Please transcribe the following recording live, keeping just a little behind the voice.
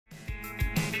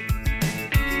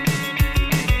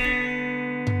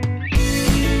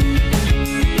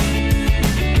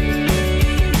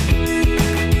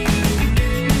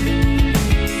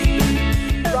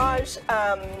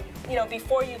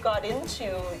before you got into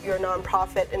your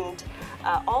nonprofit and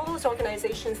all those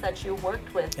organizations that you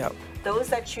worked with, Yep. those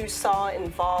that you saw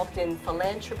involved in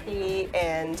philanthropy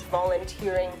and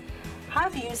volunteering, how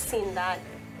have you seen that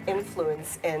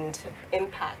influence and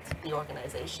impact the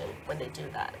organization when they do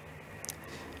that?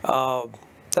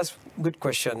 That's a good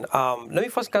question. Let me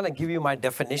first kind of give you my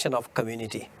definition of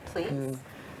community. Please.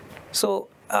 So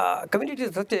community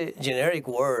is such a generic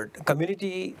word.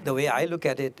 Community, the way I look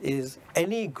at it, is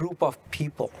any group of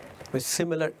people with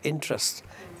similar interests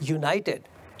united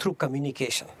through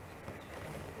communication.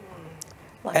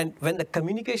 And when the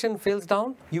communication fails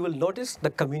down, you will notice the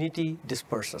community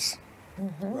disperses.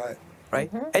 Right. Right?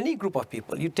 Any group of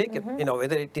people, you take it,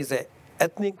 whether it is an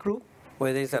ethnic group,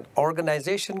 whether it's an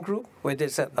organization group, whether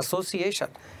it's an association.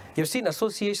 You've seen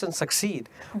associations succeed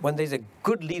when there's a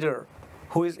good leader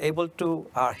who is able to,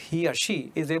 or he or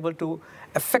she is able to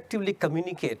effectively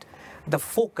communicate the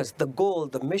focus, the goal,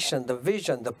 the mission, the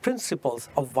vision, the principles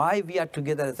of why we are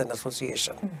together as an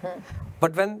association.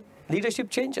 But when leadership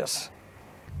changes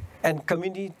and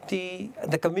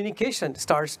the communication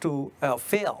starts to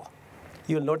fail,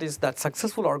 you'll notice that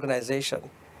successful organization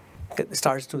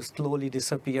starts to slowly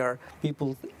disappear.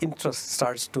 People's interest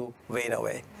starts to wane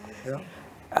away. Yeah.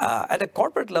 At a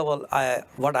corporate level,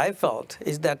 what I felt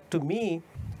is that to me,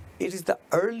 it is the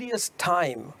earliest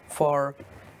time for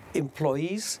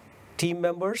employees, team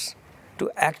members, to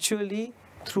actually,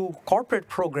 through corporate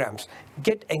programs,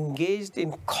 get engaged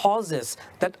in causes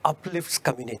that uplifts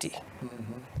community.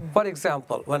 For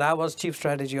example, when I was Chief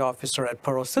Strategy Officer at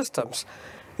Perot Systems,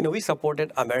 we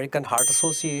supported American Heart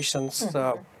Association's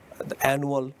the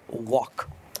annual walk,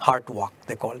 heart walk,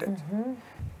 they called it.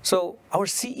 So our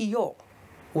CEO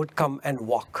would come and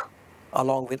walk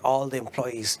along with all the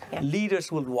employees.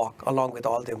 Leaders would walk along with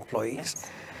all the employees.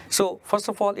 So first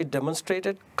of all, it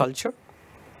demonstrated culture.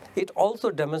 It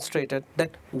also demonstrated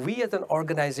that we as an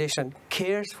organization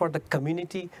cares for the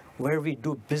community where we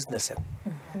do business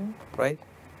in, right?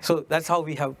 So that's how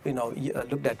we have,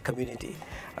 looked at community.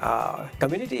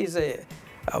 Community is a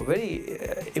very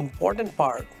important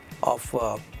part of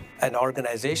an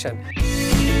organization.